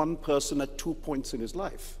please one person at 2 points in his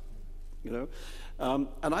life. You know,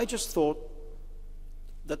 and I just thought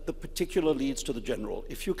that the particular leads to the general.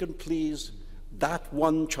 If you can please that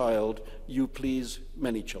one child, you please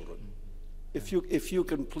many children. If you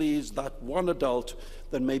can please that one adult,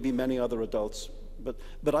 then maybe many other adults.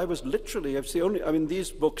 But I was literally, it's the only, I mean,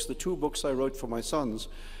 these books, the 2 books I wrote for my sons,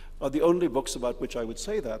 are the only books about which I would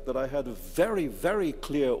say that I had a very, very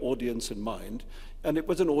clear audience in mind, and it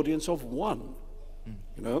was an audience of one,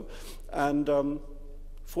 you know? And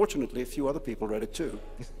fortunately, a few other people read it too.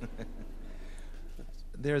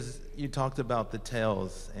 You talked about the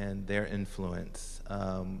tales and their influence.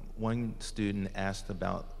 One student asked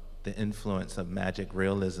about the influence of magic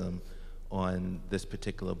realism on this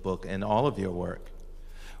particular book and all of your work.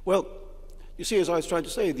 Well, you see, as I was trying to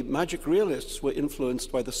say, the magic realists were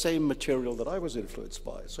influenced by the same material that I was influenced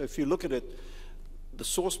by. So if you look at it, the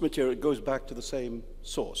source material goes back to the same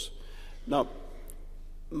source. Now,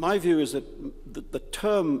 my view is that the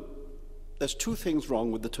term, there's 2 things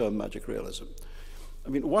wrong with the term magic realism. I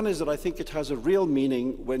mean, one is that I think it has a real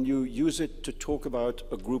meaning when you use it to talk about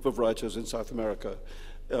a group of writers in South America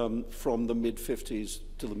from the mid-50s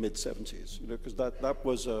to the mid-70s, you know, because that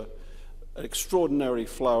was an extraordinary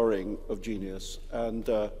flowering of genius. And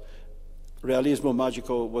realismo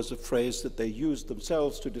magico was a phrase that they used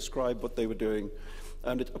themselves to describe what they were doing,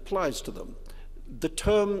 and it applies to them. The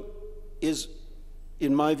term is,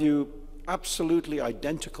 in my view, absolutely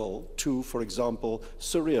identical to, for example,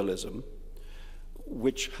 surrealism,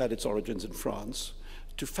 which had its origins in France,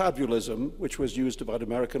 to fabulism, which was used about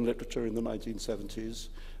American literature in the 1970s,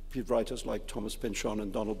 writers like Thomas Pynchon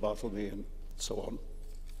and Donald Barthelme and so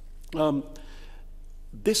on.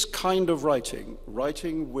 This kind of writing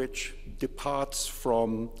which departs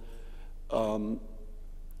from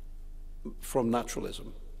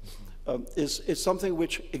naturalism, is something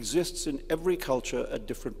which exists in every culture at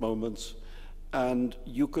different moments. And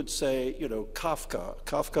you could say, you know,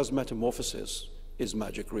 Kafka's Metamorphosis is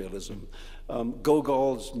magic realism.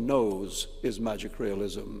 Gogol's Nose is magic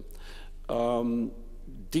realism.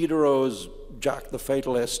 Diderot's Jack the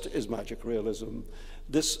Fatalist is magic realism.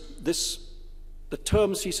 The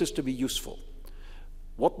term ceases to be useful.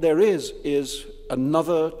 What there is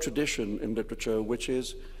another tradition in literature which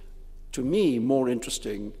is, to me, more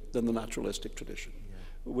interesting than the naturalistic tradition,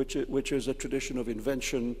 which is a tradition of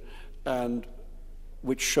invention and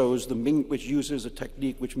which shows which uses a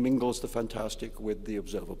technique which mingles the fantastic with the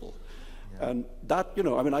observable. Yeah. And that, you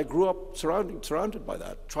know, I mean, I grew up surrounded by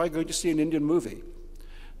that. Try going to see an Indian movie.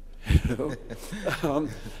 You know?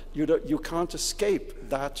 You can't escape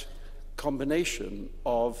that combination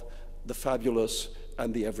of the fabulous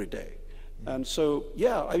and the everyday. Yeah. And so,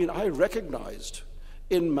 yeah, I mean, I recognized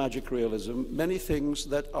in magic realism many things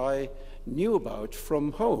that I knew about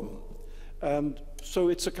from home. And so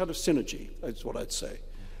it's a kind of synergy, is what I'd say.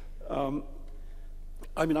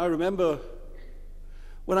 I mean, I remember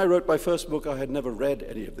when I wrote my first book, I had never read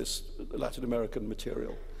any of this Latin American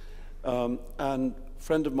material. And a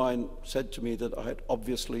friend of mine said to me that I had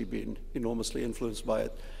obviously been enormously influenced by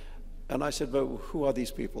it. And I said, well, who are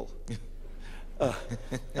these people?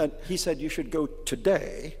 And he said, you should go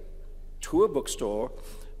today to a bookstore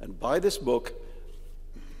and buy this book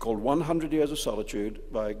called 100 Years of Solitude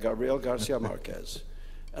by Gabriel Garcia Marquez.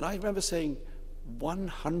 And I remember saying,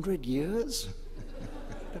 100 years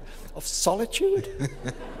of solitude?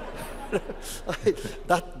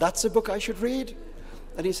 That's a book I should read?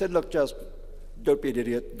 And he said, look, just don't be an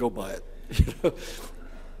idiot, go buy it.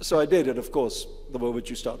 So I did, and of course, the moment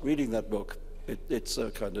you start reading that book, it's a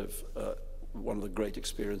kind of one of the great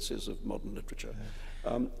experiences of modern literature.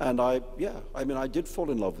 And I mean, I did fall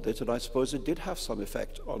in love with it, and I suppose it did have some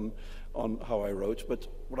effect on how I wrote, but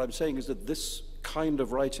what I'm saying is that this kind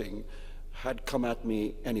of writing had come at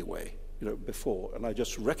me anyway, before, and I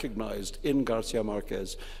just recognized in Garcia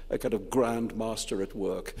Marquez a kind of grand master at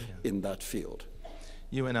work in that field.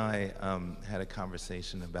 You and I had a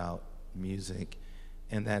conversation about music,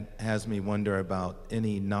 and that has me wonder about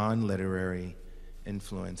any non-literary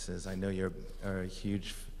influences. I know you're a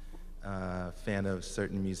huge fan of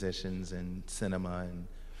certain musicians and cinema, and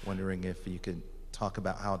wondering if you could talk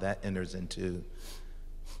about how that enters into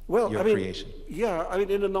your creation. Yeah, I mean,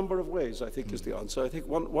 in a number of ways, I think is the answer. I think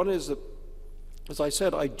one is that, as I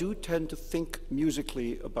said, I do tend to think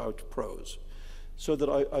musically about prose, so that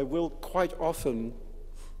I will quite often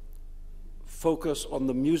focus on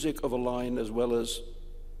the music of a line as well as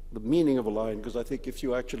the meaning of a line, because I think if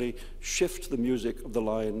you actually shift the music of the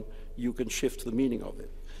line, you can shift the meaning of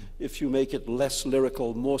it. If you make it less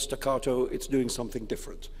lyrical, more staccato, it's doing something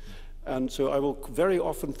different. And so I will very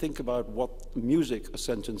often think about what music a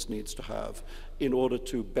sentence needs to have in order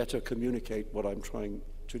to better communicate what I'm trying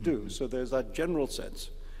to do. So there's that general sense.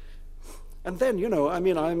 And then, I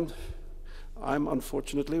mean, I'm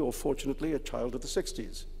unfortunately or fortunately a child of the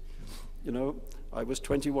 60s. I was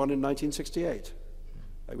 21 in 1968.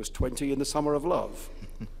 I was 20 in the Summer of Love.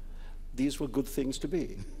 These were good things to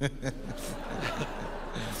be.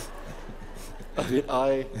 I mean,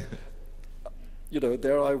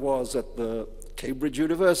 there I was at the Cambridge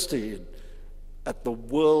University, at the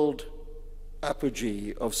world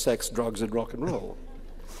apogee of sex, drugs, and rock and roll.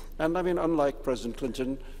 And I mean, unlike President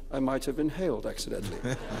Clinton, I might have inhaled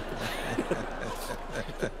accidentally.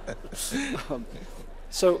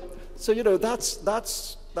 So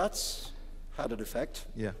that's had an effect.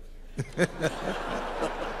 Yeah.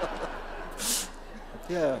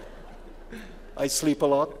 Yeah. I sleep a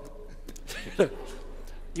lot.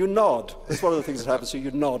 You nod. That's one of the things that happens. So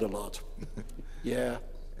you nod a lot. Yeah.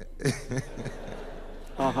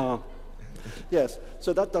 Uh-huh. Yes.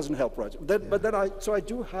 So that doesn't help, right? But then I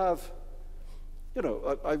do have,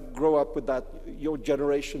 I grow up with that. Your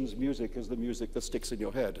generation's music is the music that sticks in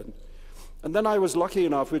your head, and then I was lucky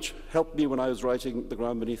enough, which helped me when I was writing The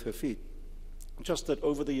Ground Beneath Her Feet, just that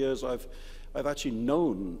over the years I've actually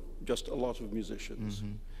known just a lot of musicians,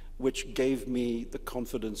 which gave me the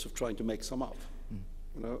confidence of trying to make some up.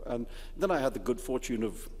 And then I had the good fortune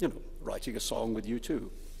of, writing a song with U2,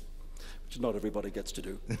 which not everybody gets to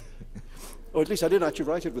do. Or at least I didn't actually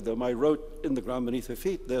write it with them. I wrote in The Ground Beneath Her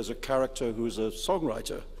Feet, there's a character who's a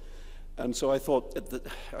songwriter. And so I thought, it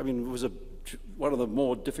was one of the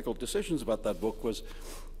more difficult decisions about that book was,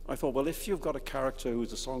 I thought, well, if you've got a character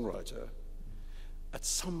who's a songwriter, at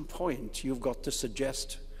some point you've got to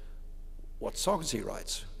suggest what songs he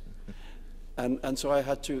writes. And so I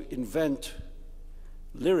had to invent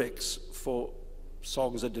lyrics for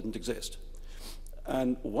songs that didn't exist.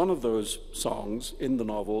 And one of those songs in the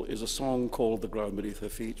novel is a song called The Ground Beneath Her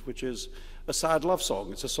Feet, which is a sad love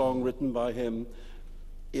song. It's a song written by him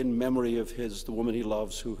in memory of the woman he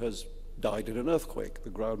loves, who has died in an earthquake.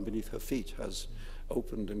 The ground beneath her feet has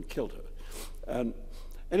opened and killed her. And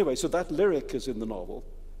anyway, so that lyric is in the novel.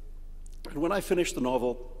 And when I finished the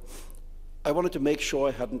novel, I wanted to make sure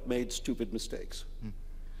I hadn't made stupid mistakes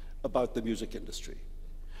about the music industry.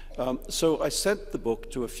 So I sent the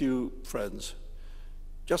book to a few friends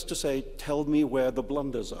just to say, tell me where the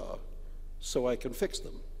blunders are so I can fix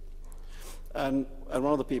them. And one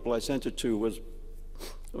of the people I sent it to was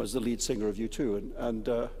the lead singer of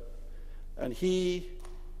U2, and he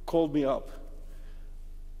called me up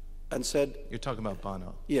and said... You're talking about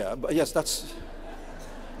Bono. Yeah, but yes, that's...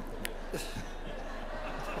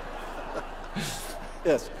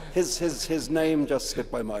 Yes, his name just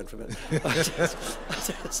slipped my mind from it.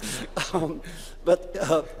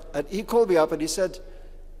 And he called me up and he said,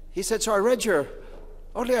 so I read your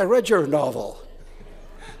novel.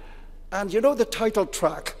 And you know the title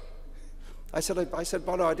track I said,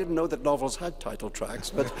 Bono, I didn't know that novels had title tracks,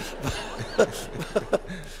 but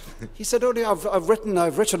he said, only I've written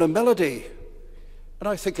a melody, and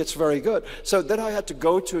I think it's very good. So then I had to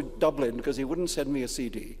go to Dublin, because he wouldn't send me a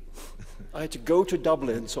CD. I had to go to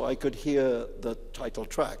Dublin so I could hear the title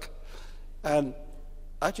track. And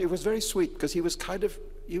actually, it was very sweet, because he was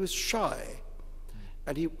shy.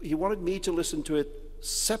 And he wanted me to listen to it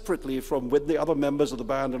separately from when the other members of the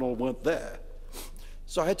band and all weren't there.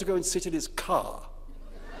 So I had to go and sit in his car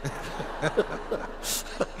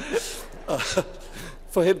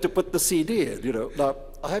for him to put the CD in, you know. Now,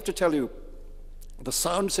 I have to tell you, the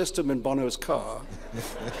sound system in Bono's car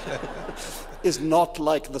is not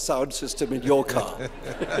like the sound system in your car.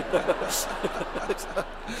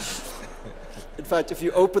 In fact, if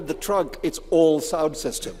you open the trunk, it's all sound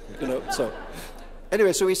system, you know. So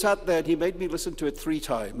anyway, so he sat there and he made me listen to it 3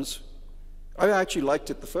 times. I actually liked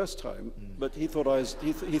it the first time, but he thought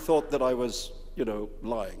he thought that I was, you know,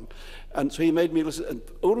 lying. And so he made me listen, and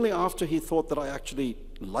only after he thought that I actually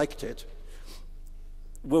liked it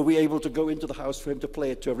were we able to go into the house for him to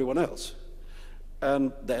play it to everyone else.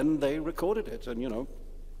 And then they recorded it, and, you know,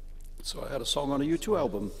 so I had a song on a U2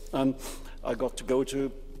 album, and I got to go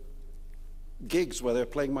to gigs where they're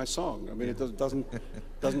playing my song. I mean, it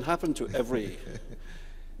doesn't happen to every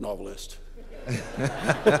novelist.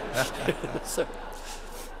 So.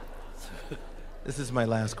 This is my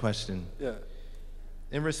last question. Yeah.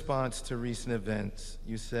 In response to recent events,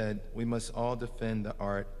 you said, we must all defend the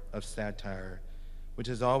art of satire, which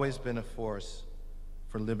has always been a force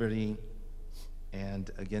for liberty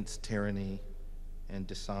and against tyranny and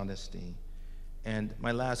dishonesty. And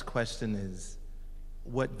my last question is,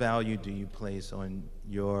 what value do you place on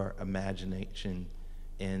your imagination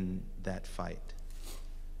in that fight?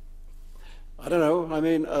 I don't know. I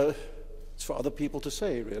mean, it's for other people to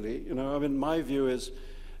say, really. You know, I mean, my view is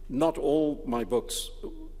not all my books.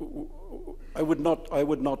 I would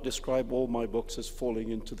not describe all my books as falling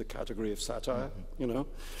into the category of satire. You know,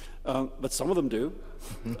 but some of them do.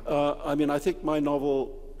 I mean, I think my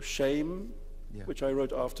novel *Shame*, which I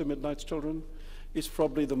wrote after *Midnight's Children*, is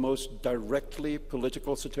probably the most directly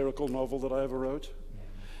political satirical novel that I ever wrote.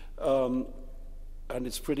 And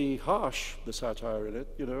it's pretty harsh, the satire in it,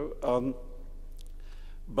 you know.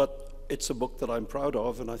 But it's a book that I'm proud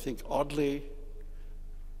of, and I think, oddly,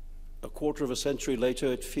 a quarter of a century later,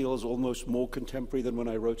 it feels almost more contemporary than when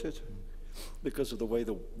I wrote it, because of the way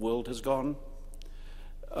the world has gone.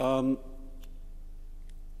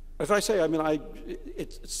 As I say, I mean,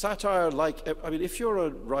 it's satire like, I mean, if you're a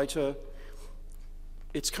writer,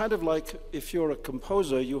 it's kind of like if you're a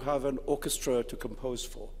composer, you have an orchestra to compose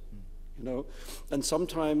for, you know, and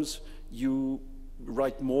sometimes you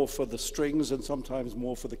write more for the strings and sometimes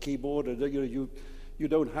more for the keyboard, and you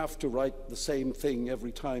don't have to write the same thing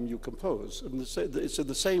every time you compose. And it's in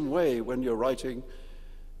the same way when you're writing,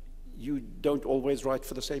 you don't always write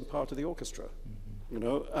for the same part of the orchestra, you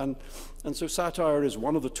know, and so satire is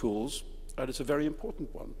one of the tools, and it's a very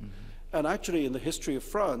important one. And actually, in the history of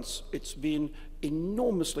France, it's been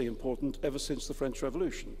enormously important ever since the French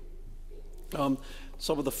Revolution.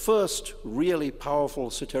 Some of the first really powerful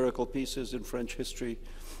satirical pieces in French history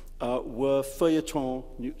were feuilletons,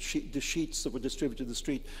 the sheets that were distributed in the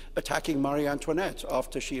street, attacking Marie Antoinette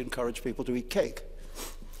after she encouraged people to eat cake,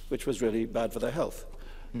 which was really bad for their health.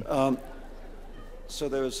 So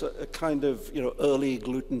there was a kind of, you know, early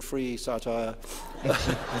gluten-free satire.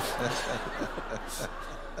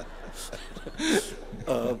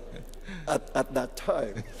 At that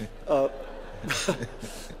time.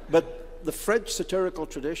 But the French satirical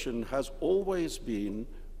tradition has always been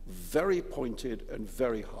very pointed and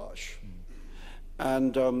very harsh.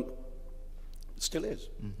 And still is,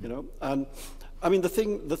 you know. And I mean, the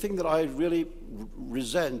thing that I really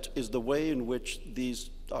resent is the way in which these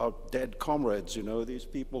our dead comrades, you know, these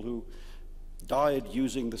people who died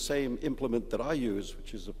using the same implement that I use,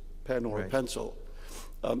 which is a pen or a pencil,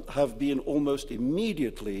 have been almost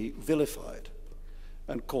immediately vilified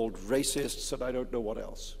and called racists and I don't know what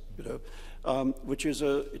else, you know, which is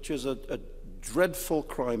a dreadful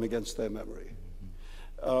crime against their memory.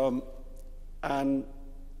 And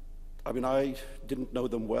I mean, I didn't know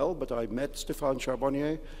them well, but I met Stéphane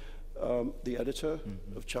Charbonnier, the editor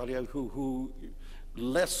of Charlie, who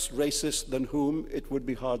less racist than whom it would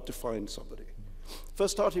be hard to find somebody.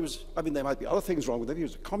 First thought he was, I mean, there might be other things wrong with him. He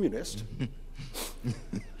was a communist.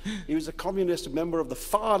 He was a communist member of the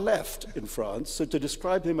far left in France, so to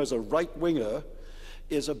describe him as a right-winger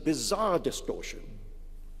is a bizarre distortion.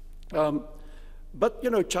 But, you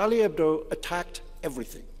know, Charlie Hebdo attacked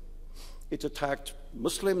everything. It attacked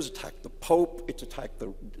Muslims, attacked the Pope, it attacked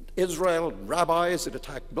Israel, rabbis, it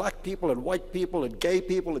attacked black people and white people and gay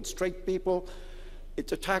people and straight people.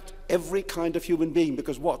 It attacked every kind of human being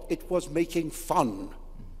because what? It was making fun.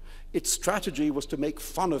 Its strategy was to make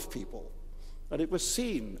fun of people. And it was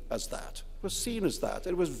seen as that. It was seen as that.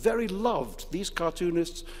 It was very loved. These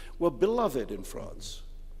cartoonists were beloved in France.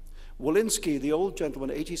 Wolinski, the old gentleman,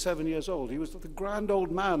 87 years old, he was the grand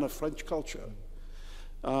old man of French culture.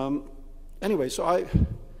 Anyway, so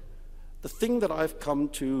the thing that I've come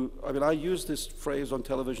to, I mean, I used this phrase on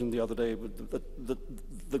television the other day, with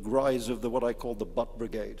the rise of what I call the butt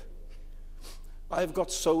brigade. I've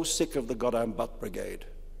got so sick of the goddamn butt brigade.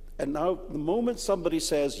 And now, the moment somebody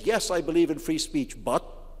says, yes, I believe in free speech, but,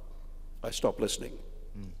 I stop listening.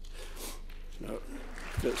 No,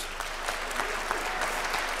 because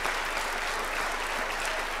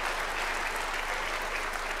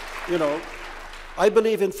you know, I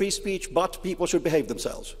believe in free speech, but people should behave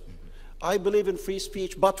themselves. I believe in free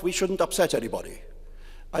speech, but we shouldn't upset anybody.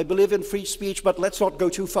 I believe in free speech, but let's not go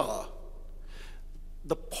too far.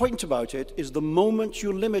 The point about it is the moment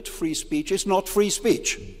you limit free speech, it's not free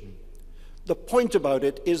speech. The point about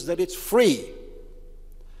it is that it's free.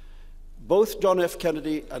 Both John F.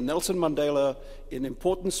 Kennedy and Nelson Mandela, in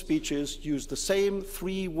important speeches, used the same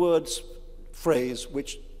three-word phrase,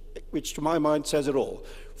 which to my mind says it all.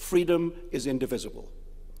 Freedom is indivisible.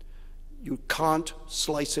 You can't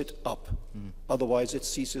slice it up. Otherwise, it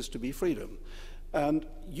ceases to be freedom. And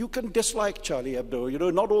you can dislike Charlie Hebdo. You know,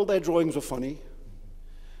 not all their drawings were funny.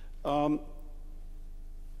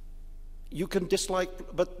 You can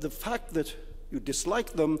dislike, but the fact that you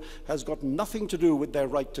dislike them has got nothing to do with their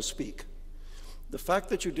right to speak. The fact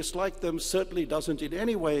that you dislike them certainly doesn't in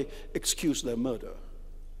any way excuse their murder.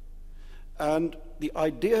 And the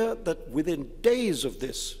idea that within days of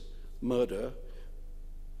this murder,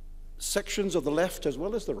 sections of the left as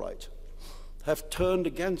well as the right have turned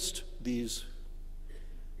against these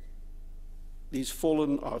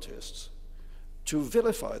fallen artists, to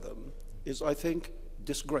vilify them is, I think,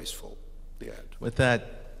 disgraceful. The end. With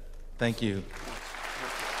that, thank you.